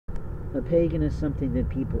A pagan is something that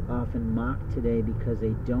people often mock today because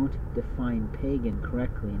they don't define pagan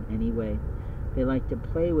correctly in any way. They like to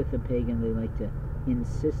play with the pagan, they like to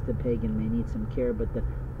insist the pagan may need some care, but the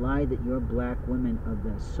lie that your black women of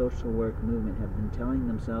the social work movement have been telling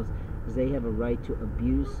themselves is they have a right to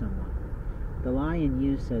abuse someone. The lie in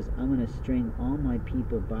you says, I'm going to string all my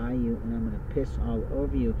people by you and I'm going to piss all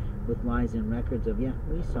over you with lies and records of, yeah,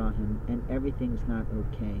 we saw him and everything's not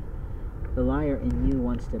okay. The liar in you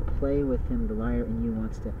wants to play with him, the liar in you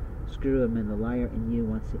wants to screw him, and the liar in you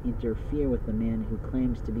wants to interfere with the man who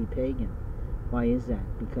claims to be pagan. Why is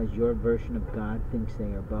that? Because your version of God thinks they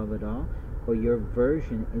are above it all, or your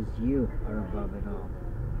version is you are above it all.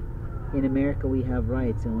 In America we have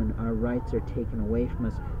rights, and when our rights are taken away from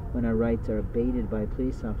us, when our rights are abated by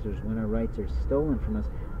police officers, when our rights are stolen from us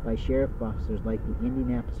by sheriff officers like the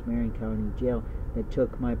Indianapolis Marion County Jail that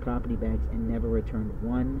took my property bags and never returned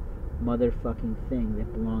one motherfucking thing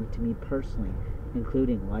that belonged to me personally,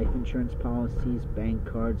 including life insurance policies, bank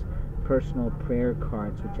cards, personal prayer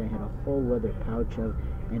cards, which I had a whole leather pouch of,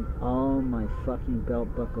 and all my fucking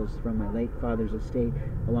belt buckles from my late father's estate,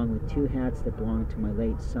 along with 2 hats that belonged to my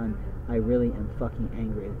late son. I really am fucking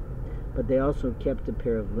angry. But they also kept a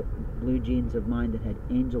pair of blue jeans of mine that had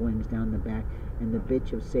angel wings down the back, and the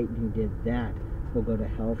bitch of Satan who did that will go to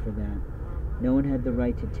hell for that. No one had the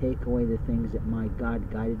right to take away the things that my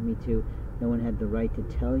God guided me to. No one had the right to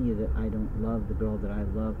tell you that I don't love the girl that I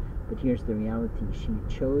love. But here's the reality. She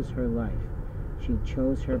chose her life. She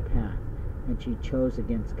chose her path. And she chose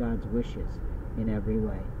against God's wishes in every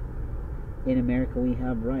way. In America we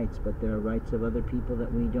have rights, but there are rights of other people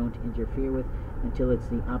that we don't interfere with until it's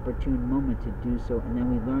the opportune moment to do so. And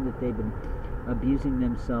then we learn that they've been abusing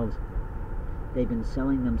themselves. They've been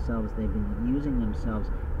selling themselves. They've been using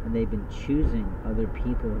themselves. And they've been choosing other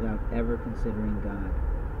people without ever considering God.